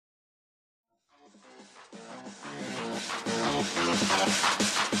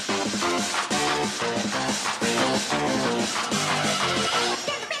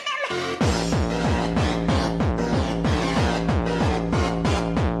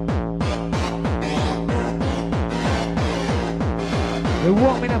We're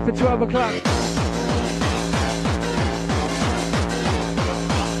warming up for 12 o'clock.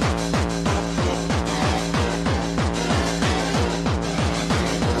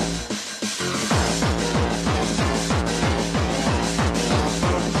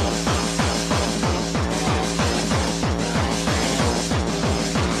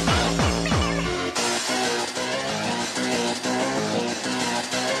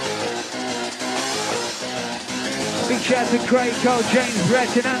 Shout out to Craig Cole, James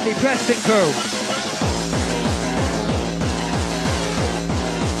Brett and Andy Preston crew.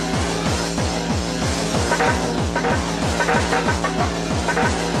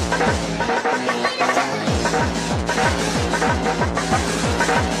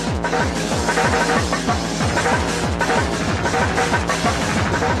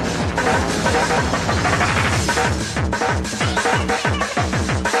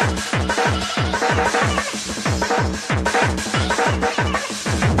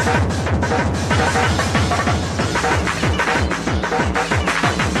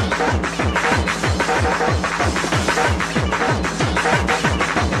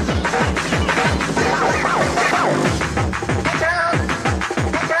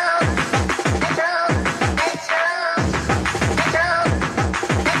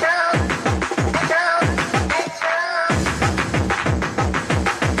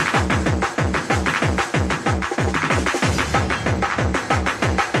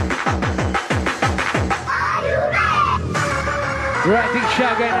 Right, big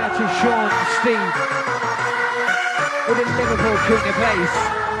shout going out to Sean, Steve, with the Liverpool crew in place.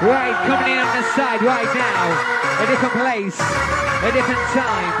 Right, coming in on the side right now, a different place, a different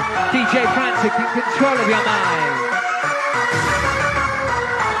time. DJ Frantic in control of your mind.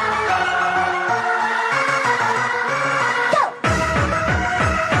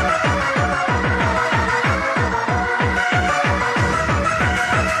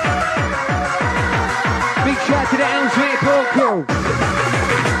 Big shout to the Ellesmere Port crew.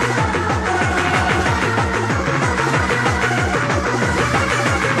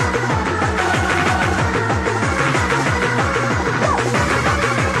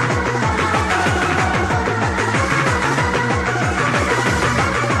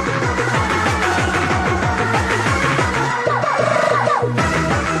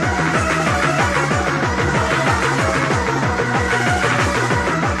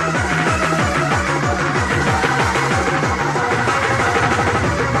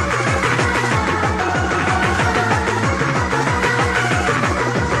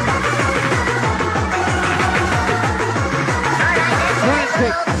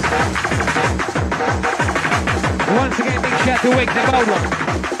 Once again, big shout to Wig, the gold one.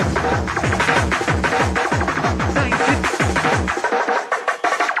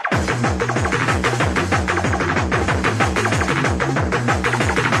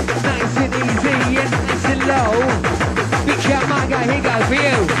 Nice and easy and nice and low. Big shout, my guy, here goes for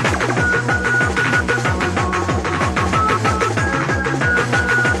you.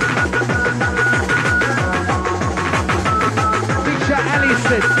 Big shout,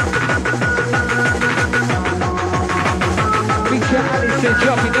 Alison. Alison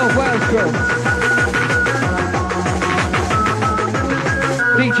dropping North Wales girl.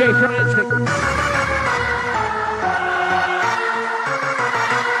 DJ Frantic.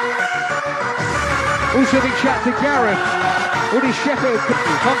 Also big shout to Gareth. All his Sheffield crew.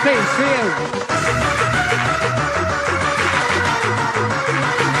 Complete field.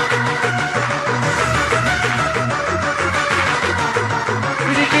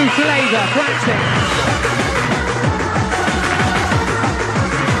 With a new flavour, Frantic.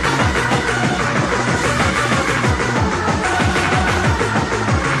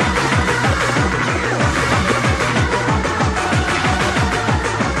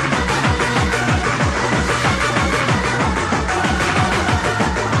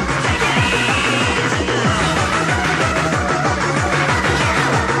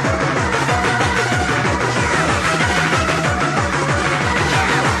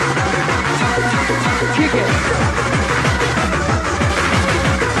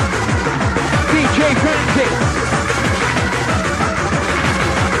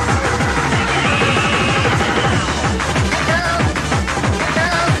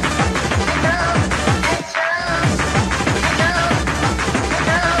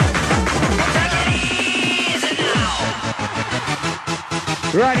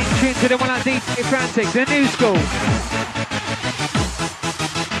 Right in tune to the one on DJ Frantic, the new school.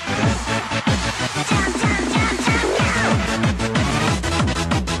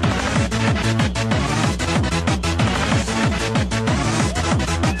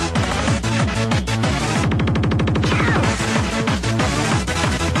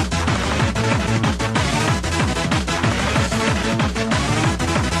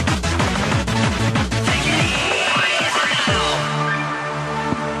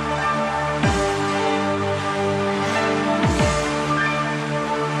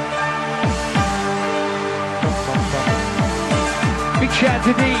 out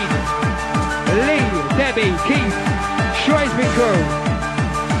to Dean, Lee, Debbie, Keith, Shrewsbury crew.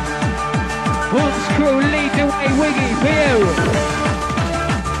 Oldskool, lead the way, Wiggy, for you.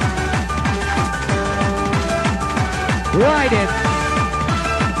 Ride it.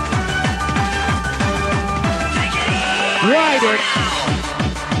 Ride it.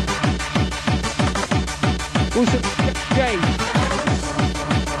 Also,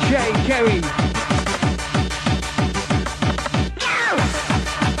 Jay, Kerry.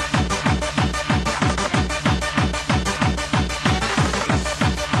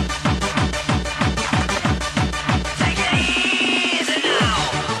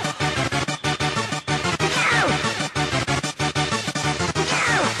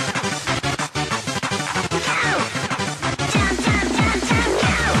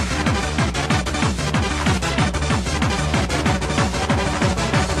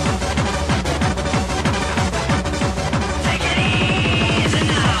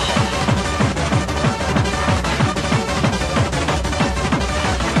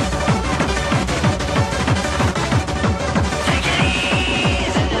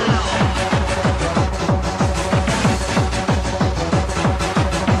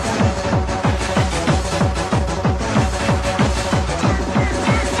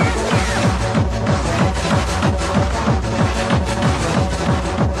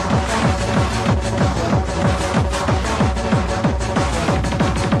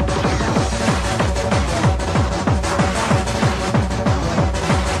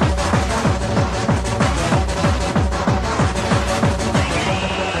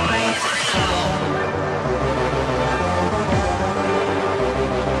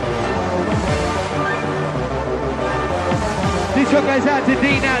 This one goes out to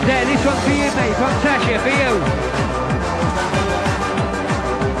Dean out there. This one's for you, mate. From Tasha, for you.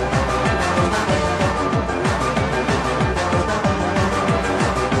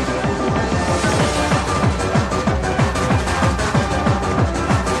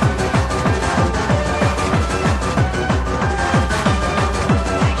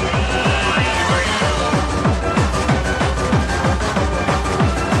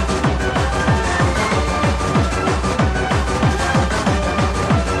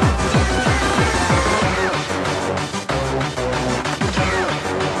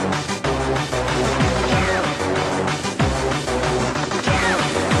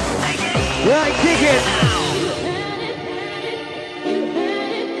 Right, kick it.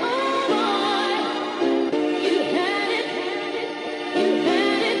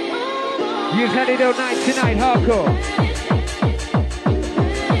 You've had it all night tonight, hardcore.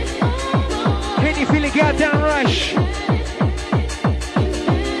 Can you feel a goddamn rush?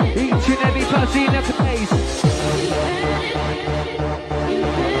 Each and every pussy in the place.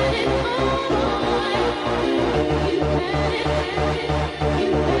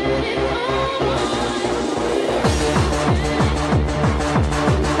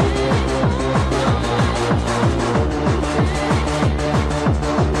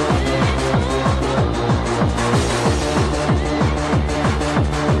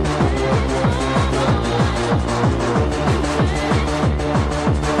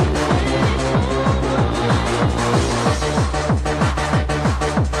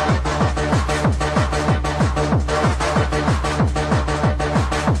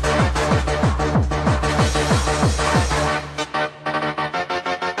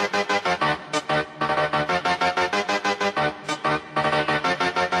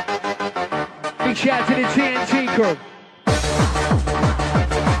 Big shout to the TNT crew.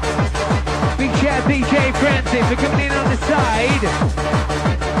 Big shout DJ Francis for coming in on the side.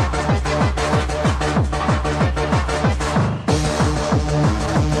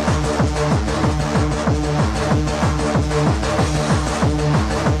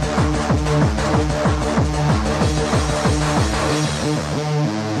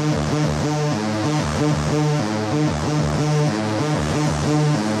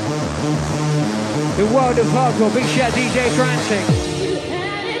 The world of hardcore, big shout DJ Frantic.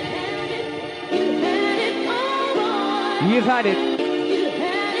 You've had it.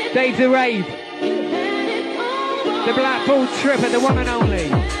 Dave the Rave. The Blackpool Tripper, the one and only.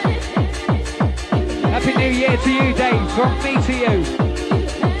 Happy New Year to you, Dave, from me to you.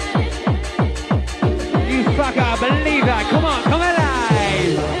 You fucker, believe that. Come on, come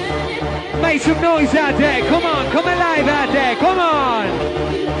alive. Make some noise out there. Come on, come alive out there. Come on.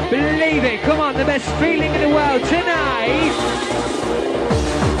 Believe it, come on, the best feeling in the world tonight.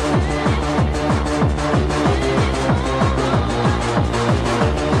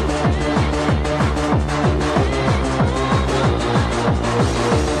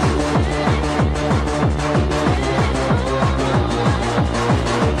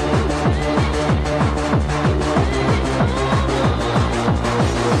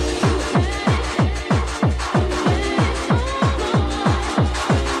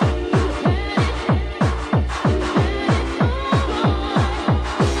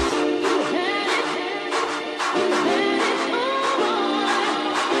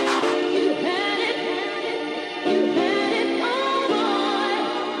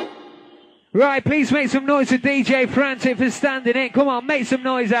 Right, please make some noise for DJ Frantic for standing in. Come on, make some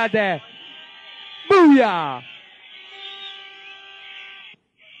noise out there. Booyah!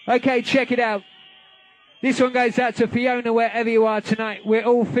 Okay, check it out. This one goes out to Fiona wherever you are tonight. We're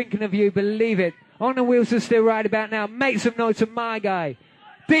all thinking of you, believe it. On the wheels are still right about now. Make some noise for my guy.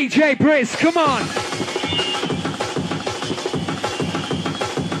 DJ Brisk, come on!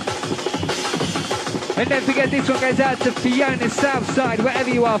 And don't forget this one goes out to Fiona Southside, wherever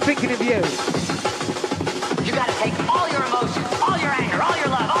you are, thinking of you. You gotta take all your emotions, all your anger, all your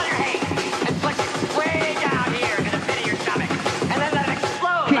love, all your hate, and push it way down here to the pit of your stomach. And then let it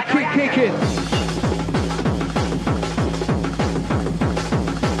explode like a reactor. Kick it.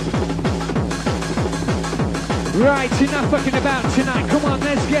 Right, enough fucking about tonight. Come on,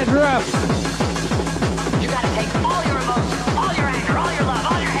 let's get rough. You gotta take all your emotions, all your anger, all your love,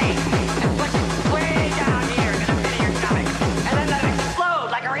 all your hate, and push it way down here to the pit of your stomach. And then let it explode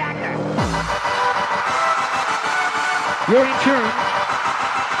like a reactor. You're in tune.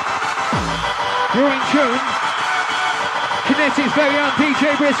 You're in tune. Kinetic's very own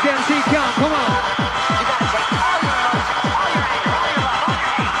DJ Brisk MC Khan. Come on. You gotta take all your emotions, all your anger, all your love, all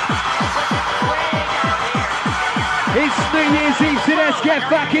your hate, and push it way down here. It's New Year's Eve, so let's get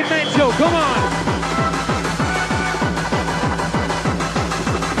fucking mental. Come on.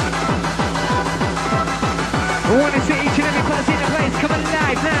 I want to see each and every person in the place come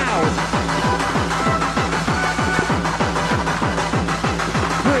alive now.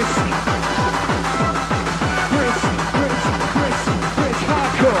 Brisk. Brisk, brisk, brisk, brisk,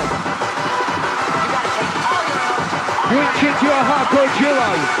 hardcore. You gotta take all your emotions, all your Reach into your hardcore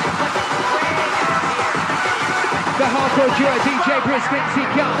duo. The hardcore duo, DJ Brisk, MC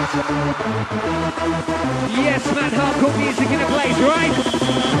Khan. Yes, man, hardcore music in the place, right?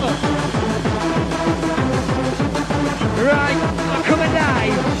 Right, come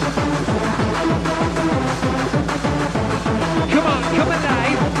alive. Come on, come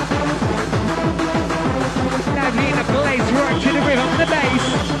alive. Lively in the place, right to the rhythm, the bass.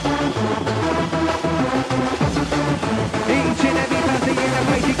 Each and every person in the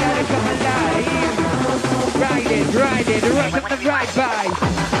place, you gotta come alive. Ride it, rock up the ride by.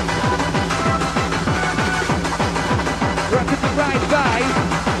 Rock up the ride by.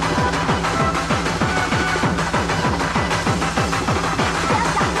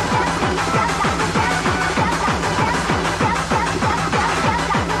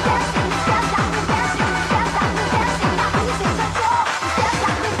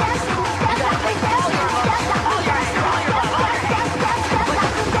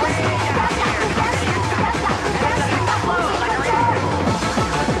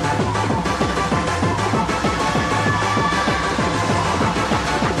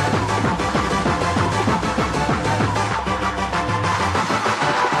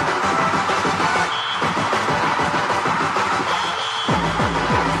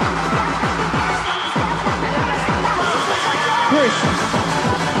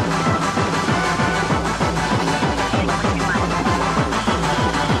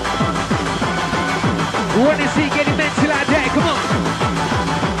 Wanna see getting mental out there, come on.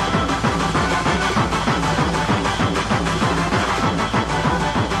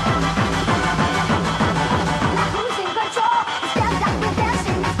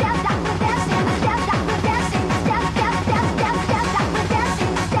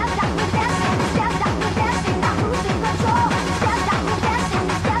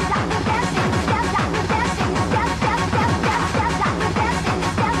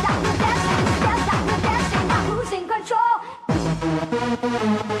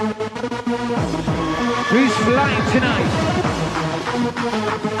 Who's flying tonight?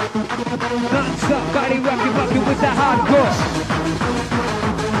 Non-stop body rocking with the hardcore.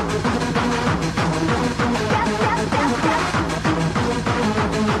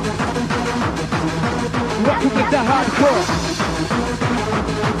 Rocking with the hardcore.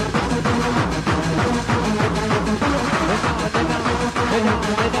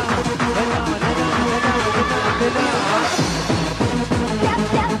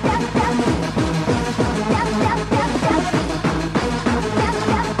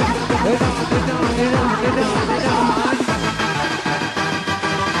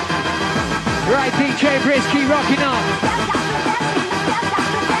 Right, DJ Brisk, keep rocking on.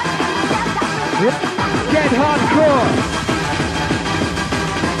 Get hardcore.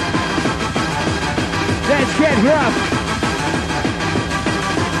 Let's get rough.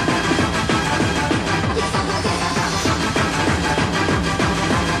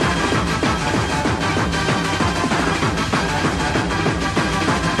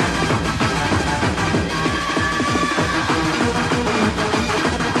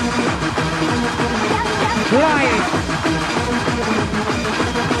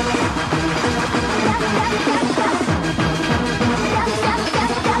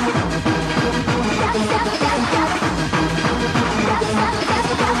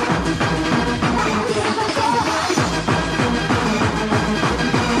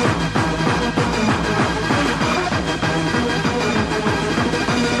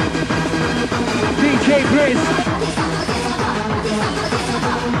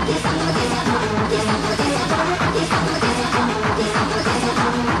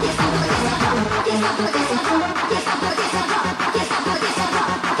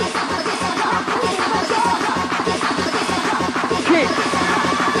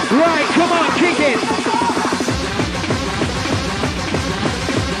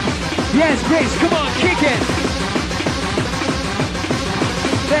 Yes, Brisk, come on, kick it.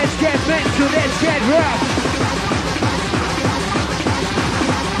 Let's get mental, let's get rough.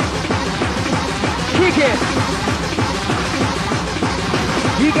 Kick it.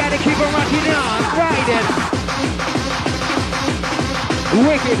 You gotta keep on rocking on, ride it.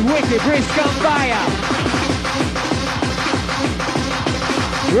 Wicked, wicked, Brisk on fire.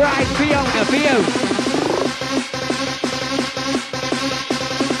 Right, Fiona, for you.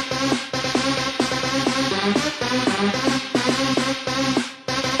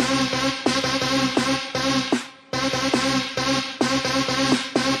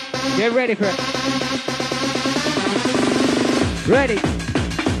 Get ready for it. Ready.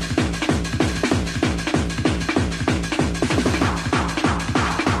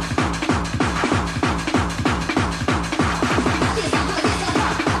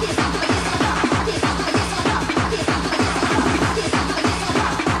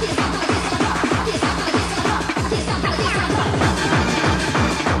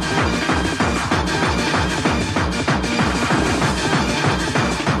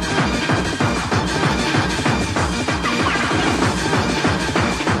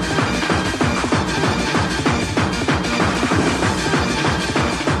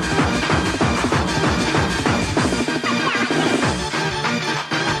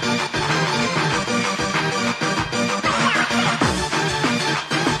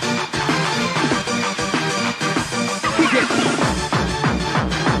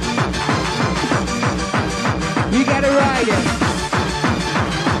 You gotta ride it.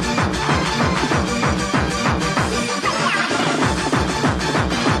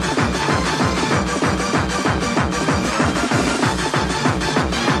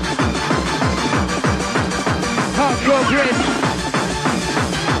 Hardcore Brisk.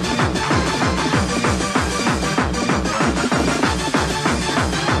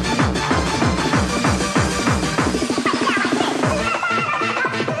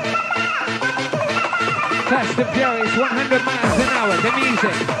 Fast and Furious, 100 miles an hour, the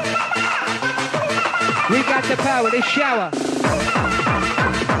music. We got the power, the shower.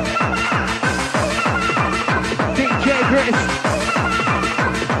 DJ Brisk.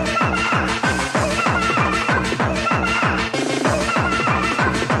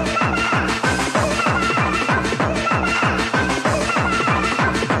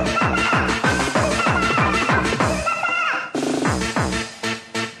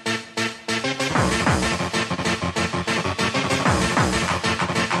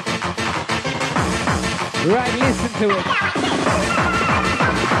 Right, listen to it.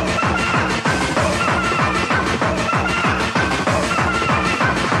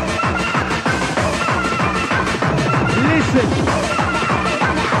 Listen.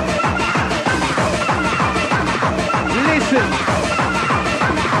 Listen.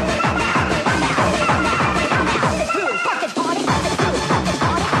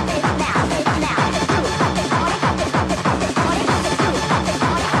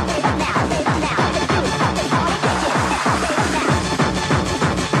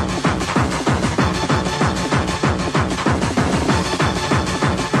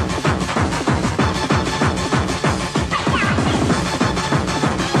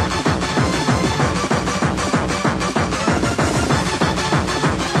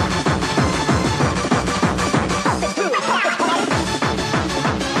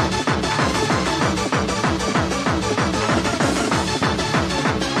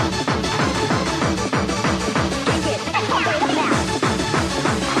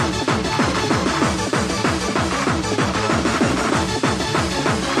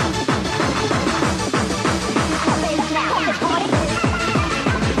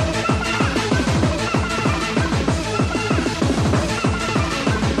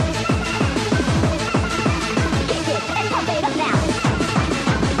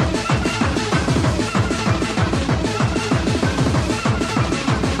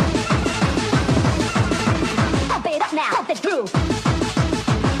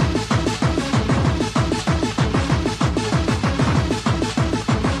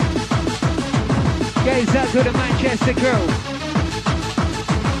 Goes out to the Manchester crew.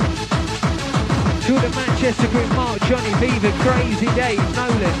 To the Manchester crew, Mark, Johnny, Beaver, Crazy Dave,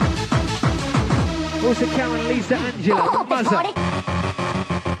 Nolan. Also Karen, Lisa, Angela, Muzzer.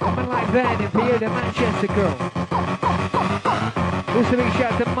 Someone like that in for you, the Manchester crew. Also big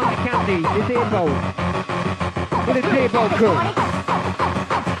shout to Mike Andy, the Dearbolt. For the Dearbolt crew.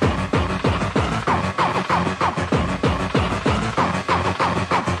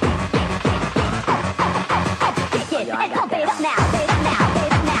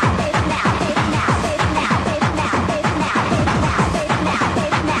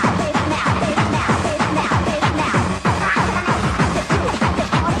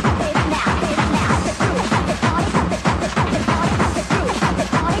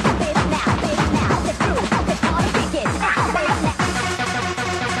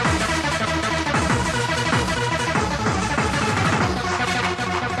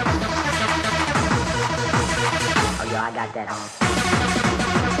 got that on.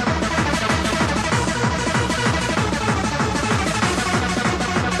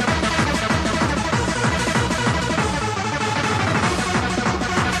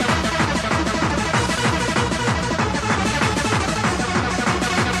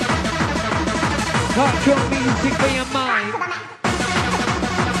 Hardcore music for your mind.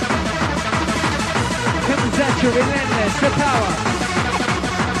 Comes at you relentless, the power.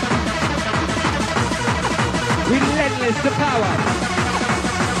 Relentless, the power.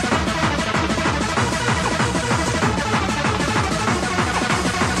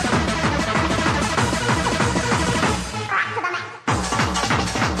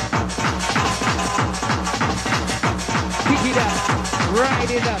 Pick it up,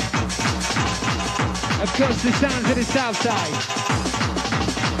 ride it up. Of course, the sounds of the south side.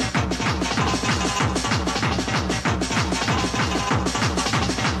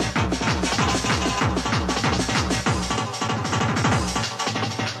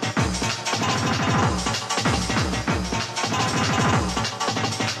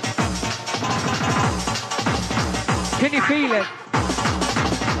 Can you feel it?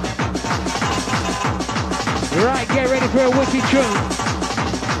 Right, get ready for a wicked tune.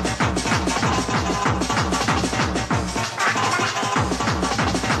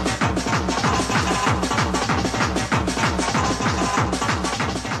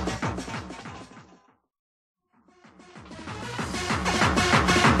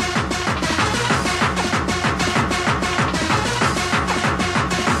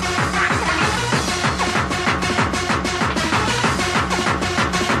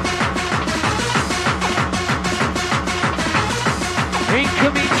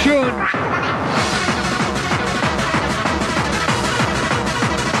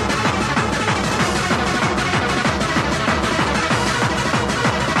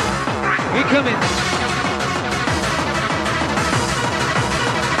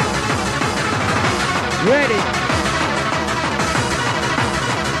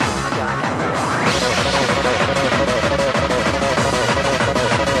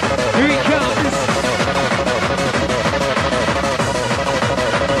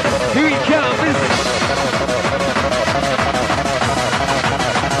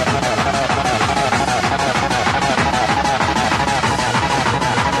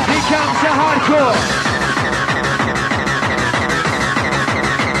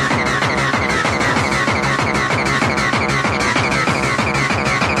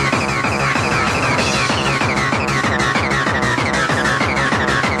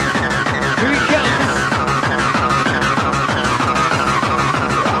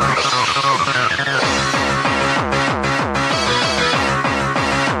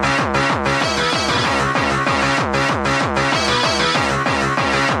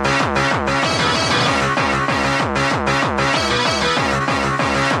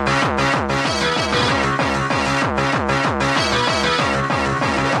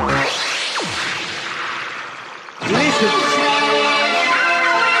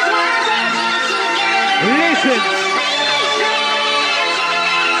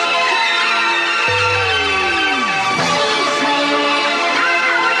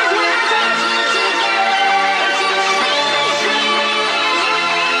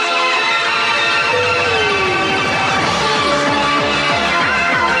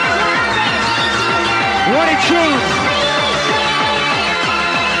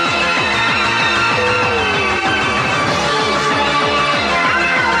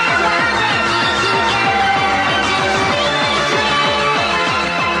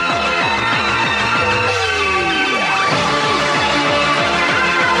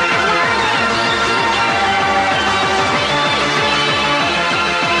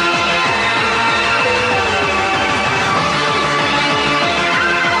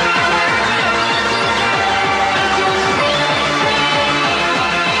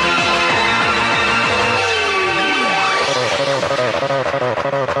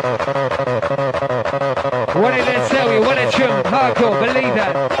 What did they tell you? What a tune. Hardcore, believe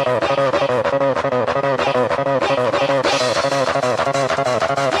that.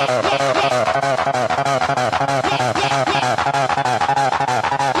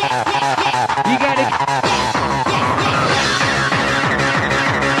 You gotta...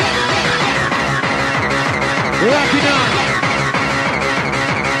 Rocking on.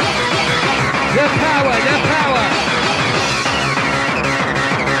 The power, the power.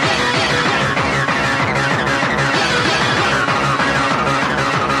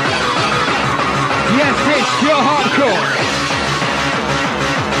 Yes, it's your hardcore.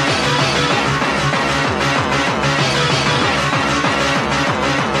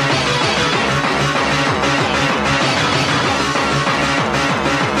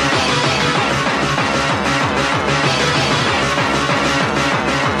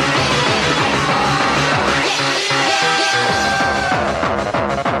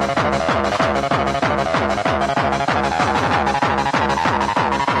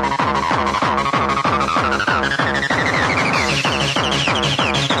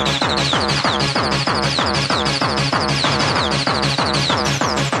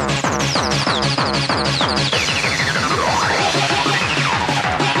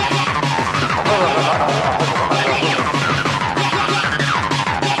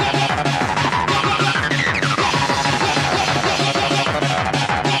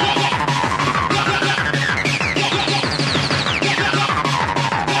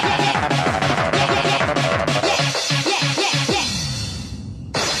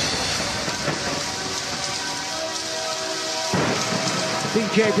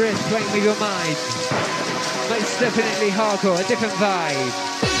 DJ Brisk playing with your mind. Most definitely hardcore, a different vibe.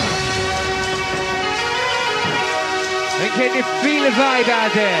 And can you feel the vibe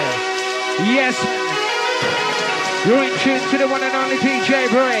out there? Yes, you're in tune to the one and only DJ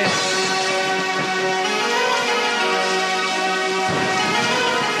Brisk.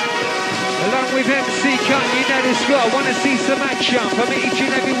 Along with MC Con, you know the score. I want to see some action from each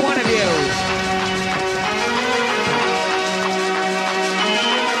and every one of you.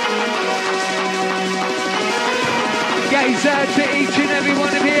 Gaze out to each and every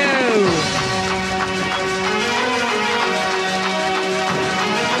one of you.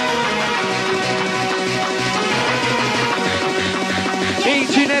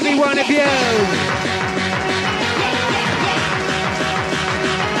 Each and every one of you.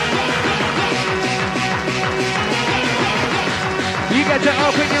 You got to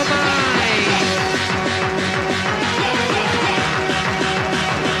open your mind.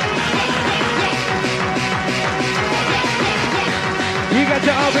 You got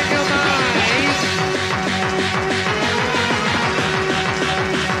to open your mind.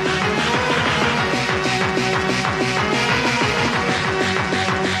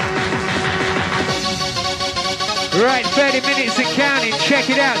 Right, 30 minutes and counting. Check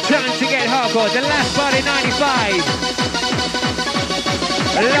it out. Time to get hardcore. The last party 95.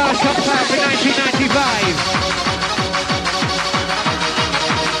 The last hot pack for 1995.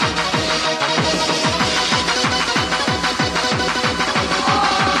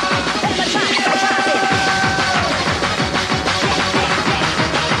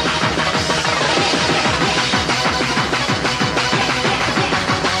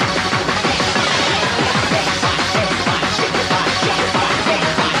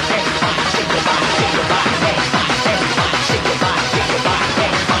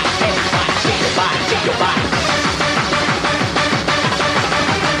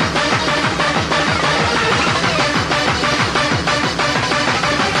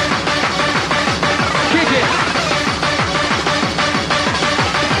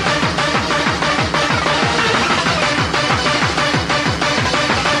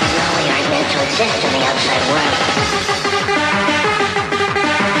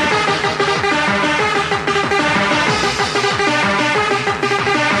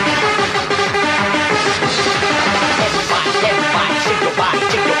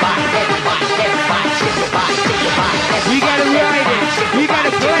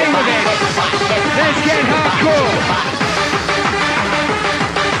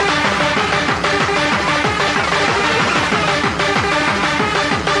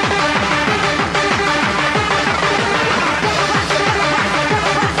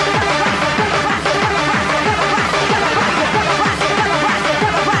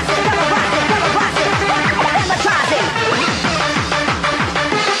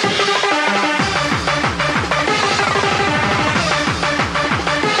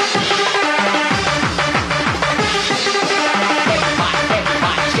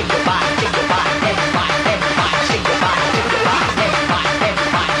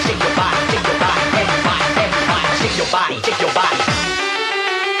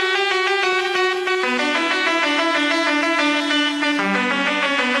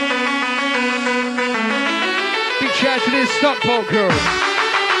 Stockport crew.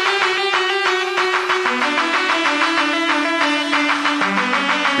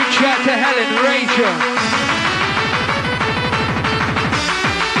 Big shout to Helen, Rachel.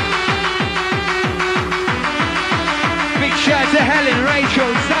 Big shout to Helen,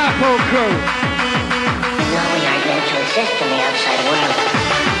 Rachel, Stockport crew. No, we aren't meant to exist in the outside world.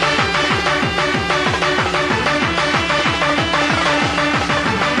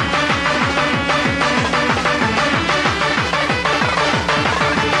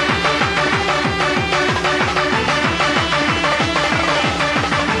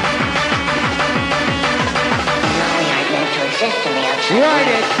 Ride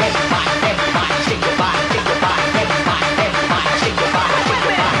it.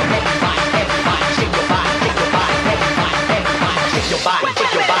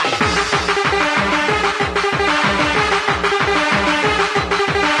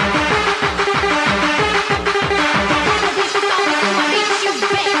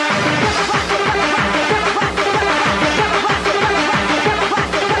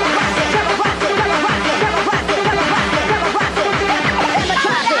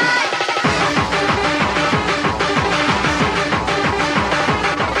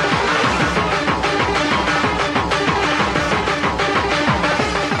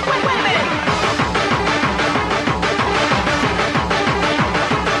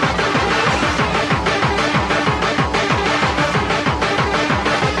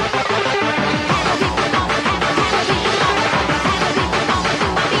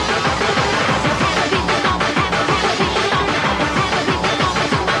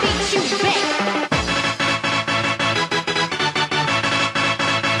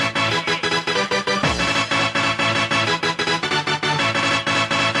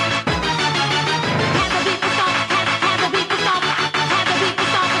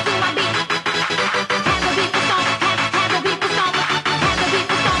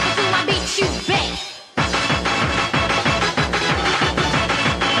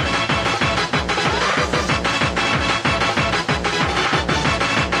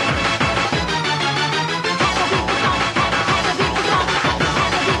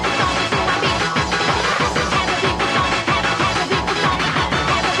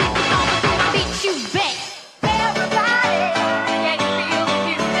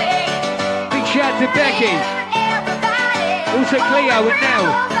 Richie. Also Cleo and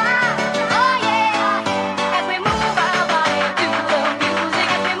Nell.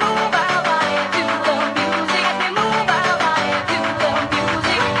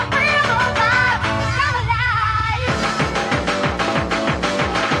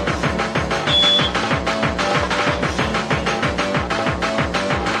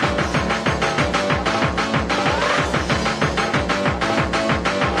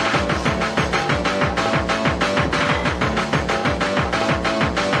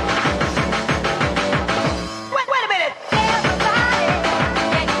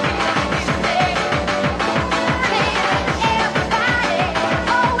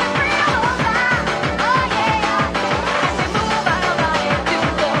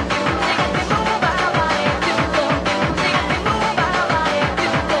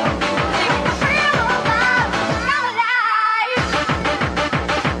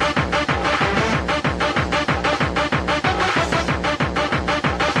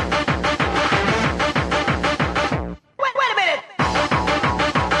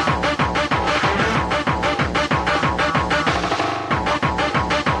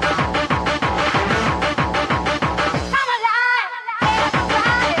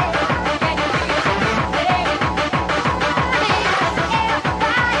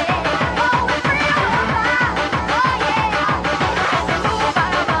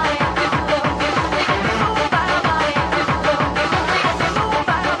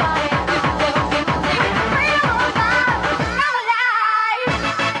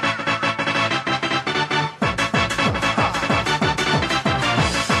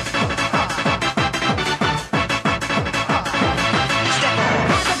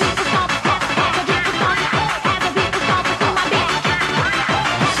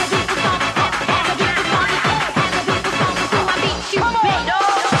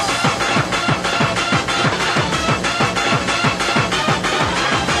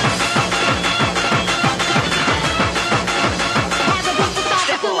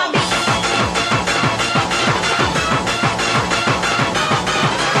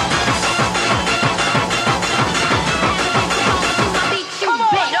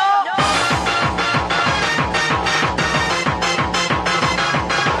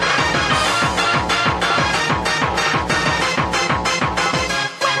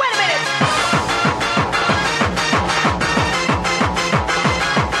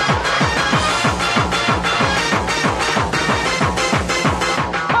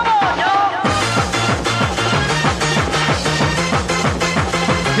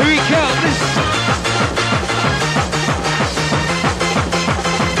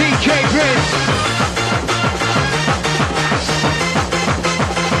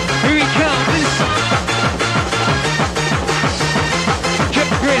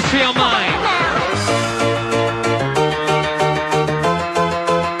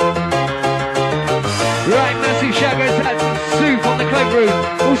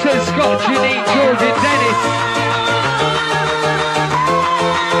 Also Scott, Janine, George and Dennis.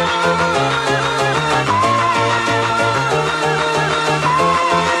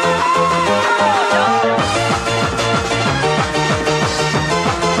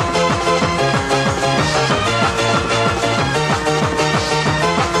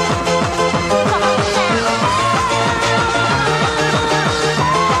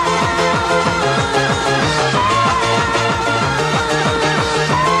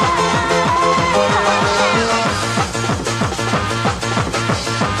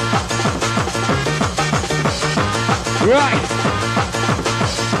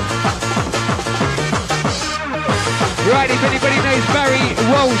 Right, if anybody knows Barry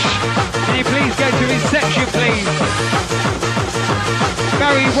Walsh, can you please go to reception, please?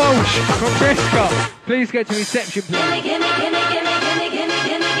 Barry Walsh from Brisk, please go to reception, please.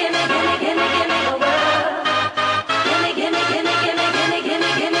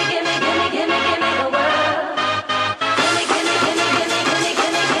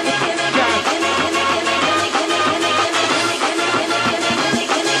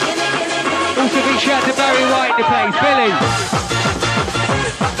 Shout to Barry White in the place, Billy.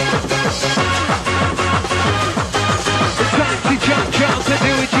 It's time to jump and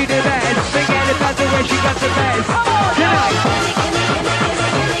do what you do best. Forget about the way she got the best. Tonight.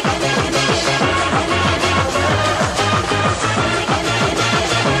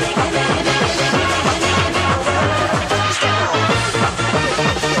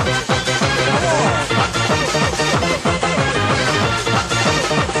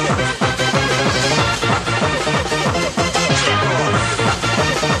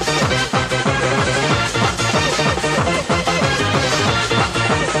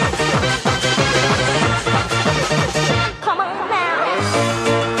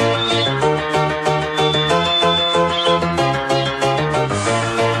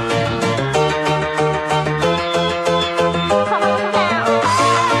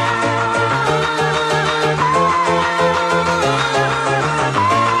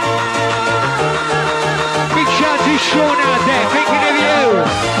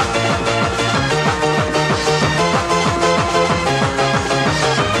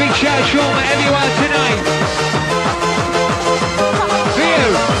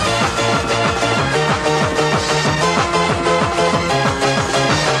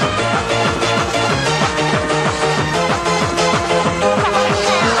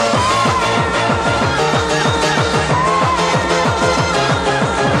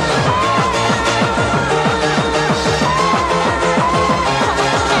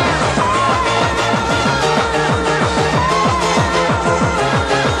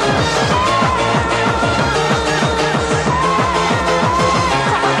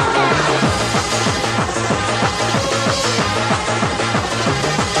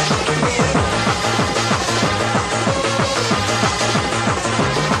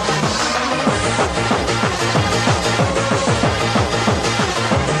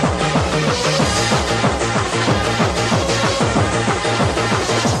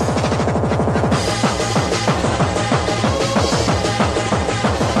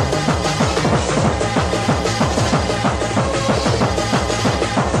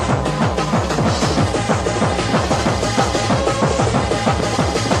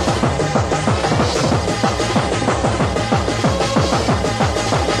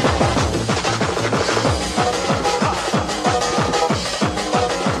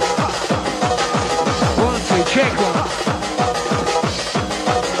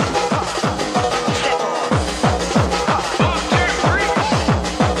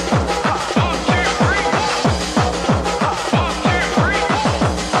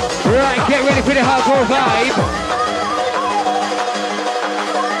 For the hardcore vibe.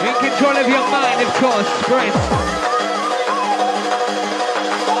 In control of your mind, of course, Brisk.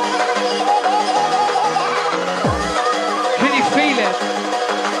 Can you feel it?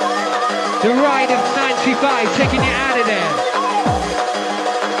 The ride of 95 taking you out of there.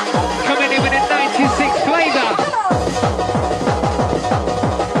 Coming in with a 96 flavour.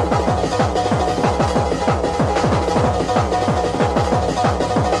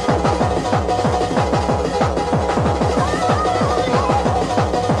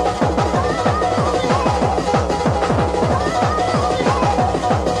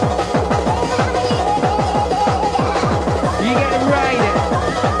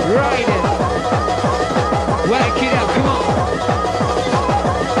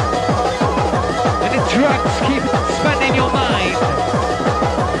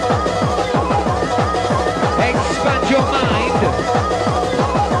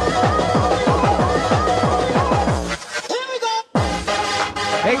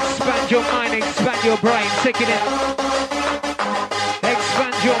 Your brain, take it in.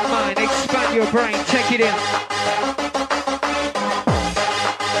 Expand your mind, expand your brain, take it in.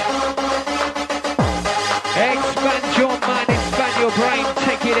 Expand your mind, expand your brain,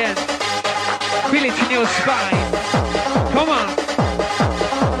 take it in. Feel it in your spine. Come on.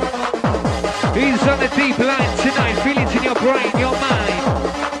 Who's on the deep line tonight? Feel it in your brain, your mind.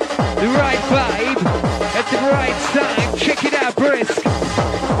 The right vibe at the right time. Check it out, Brisk.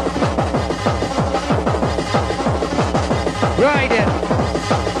 Ride it.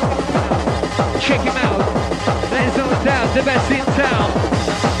 Check him out. There's no doubt the best in town.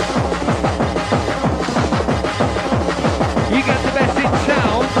 You got the best in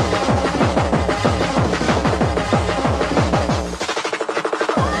town.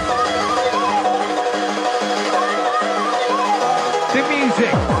 The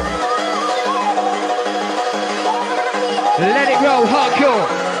music. Let it roll, hardcore.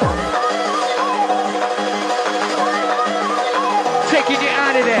 Taking you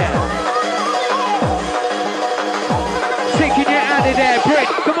out of there. Taking you out of there, Brick.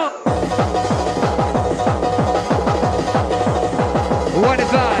 Come on. What a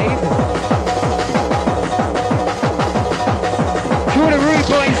vibe. To all the rude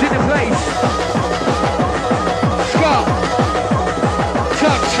boys in the place. Scott.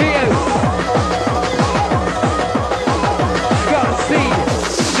 Talk to you. Scott, Steve.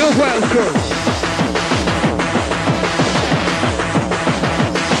 North Wales crew.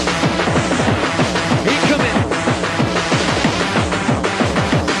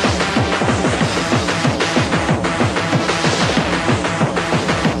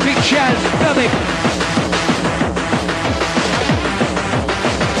 Stomach.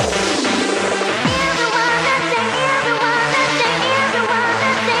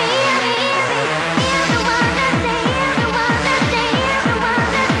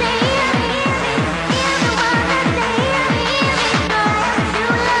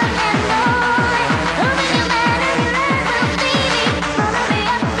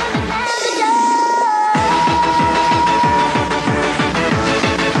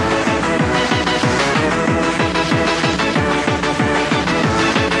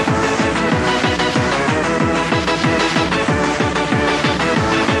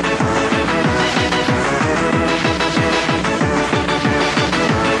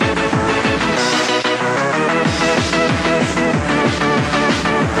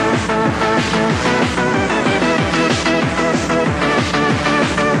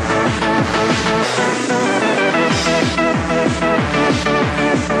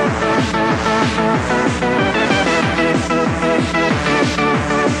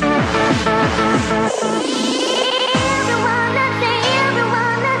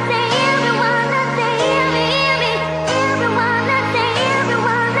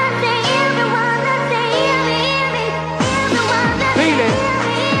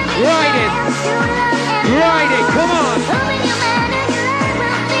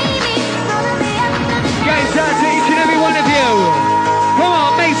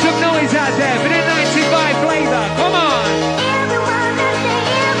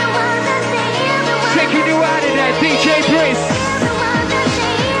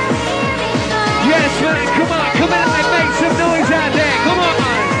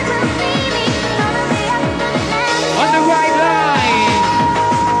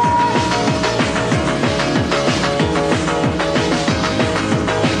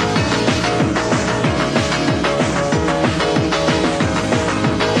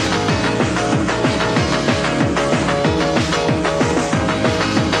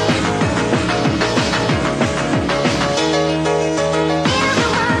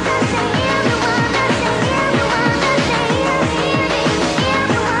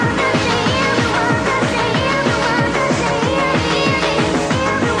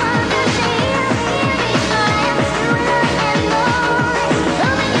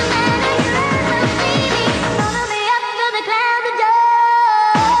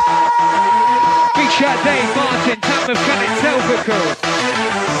 Dave, Martin, Tamworth, Connect, Telford crew.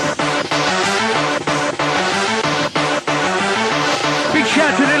 Big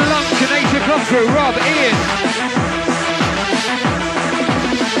shout to the Lunch and 8 o'clock crew, Rob, Ian.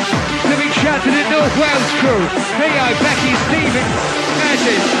 The big shout to the North Wales crew, Theo, Becky, Stephen,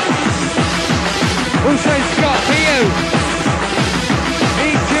 Curtis. Also Scott, for you.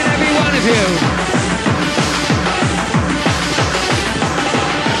 Each and every one of you.